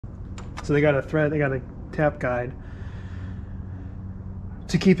So they got a thread, they got a tap guide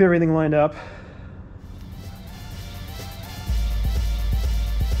to keep everything lined up.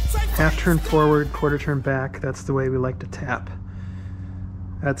 Half turn forward, quarter turn back. That's the way we like to tap.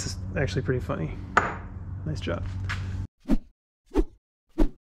 That's actually pretty funny. Nice job.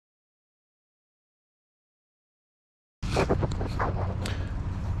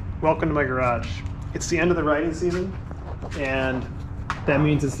 Welcome to my garage. It's the end of the riding season, and that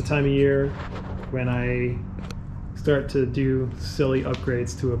means it's the time of year when I start to do silly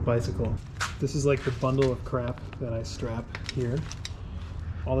upgrades to a bicycle. This is like the bundle of crap that I strap here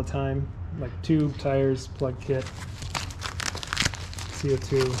all the time, like tube, tires, plug kit,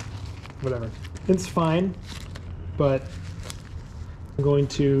 CO2, whatever. It's fine, but I'm going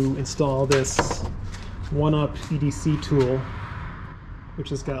to install this OneUp EDC tool, which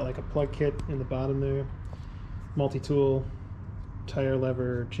has got like a plug kit in the bottom there, multi-tool, tire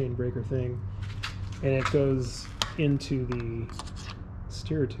lever, chain breaker thing, and it goes into the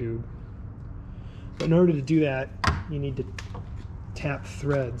steer tube. But in order to do that, you need to tap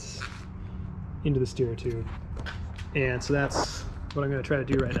threads into the steer tube. And so that's what I'm going to try to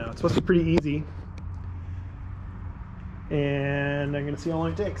do right now. It's supposed to be pretty easy, and I'm going to see how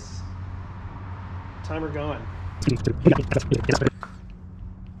long it takes. Timer going.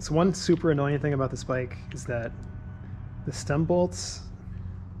 So one super annoying thing about this bike is that the stem bolts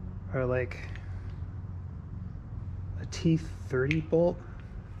are like a T30 bolt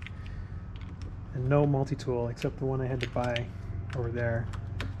and no multi-tool, except the one I had to buy over there.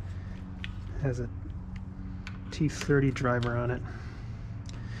 It has a T30 driver on it.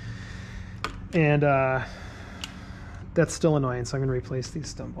 And that's still annoying, so I'm going to replace these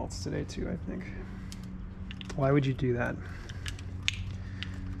stem bolts today too, I think. Why would you do that?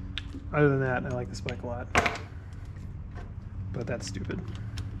 Other than that, I like this bike a lot. But that's stupid.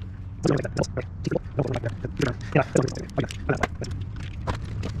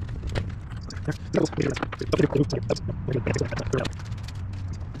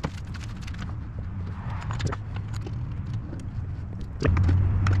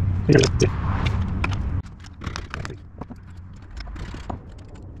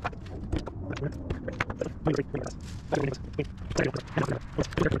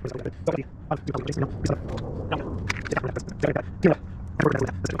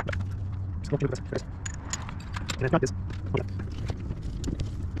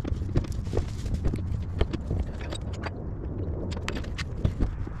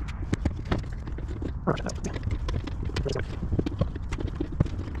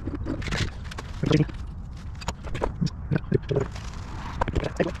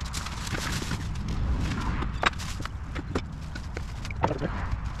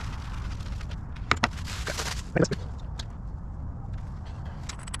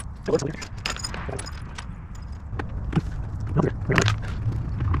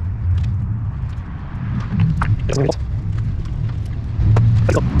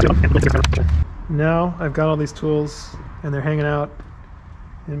 Now I've got all these tools and they're hanging out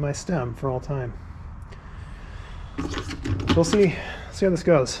in my stem for all time. We'll see how this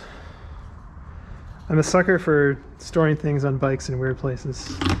goes. I'm a sucker for storing things on bikes in weird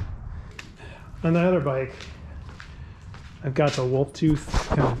places. On the other bike, I've got the wolftooth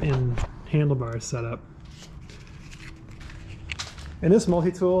kind of in handlebar set up. And this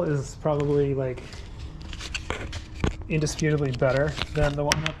multi-tool is probably like indisputably better than the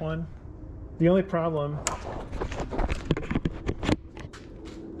OneUp one. The only problem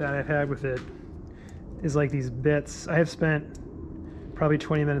that I've had with it is like these bits. I have spent probably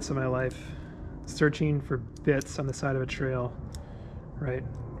 20 minutes of my life searching for bits on the side of a trail, right?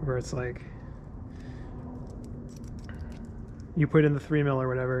 Where it's like, you put in the 3mm or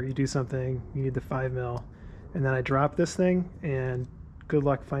whatever, you do something, you need the 5mm, and then I drop this thing, and good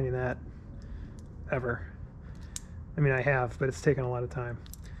luck finding that ever. I mean, I have, but it's taken a lot of time.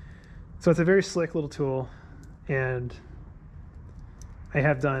 So it's a very slick little tool, and I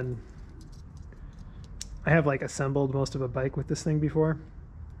have like assembled most of a bike with this thing before,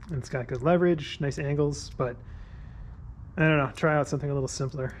 and it's got good leverage, nice angles, but I don't know, try out something a little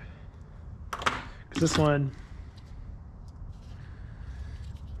simpler. Because this one,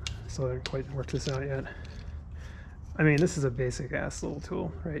 still haven't quite worked this out yet. I mean, this is a basic ass little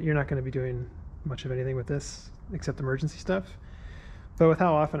tool, right? You're not going to be doing much of anything with this except emergency stuff. But with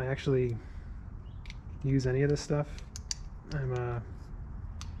how often I actually use any of this stuff, I'm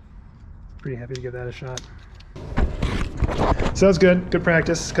pretty happy to give that a shot. So that's good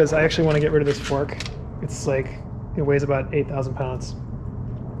practice, because I actually want to get rid of this fork. It's like, it weighs about 8,000 pounds.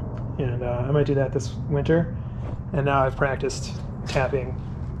 And I might do that this winter. And now I've practiced tapping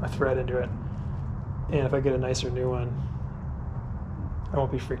a thread into it. And if I get a nicer new one, I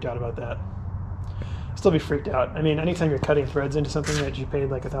won't be freaked out about that. I'll still be freaked out. I mean, anytime you're cutting threads into something that you paid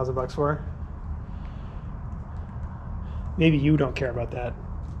like $1,000 for, maybe you don't care about that.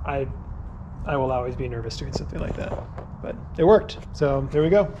 I will always be nervous doing something like that. But it worked, so there we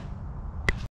go.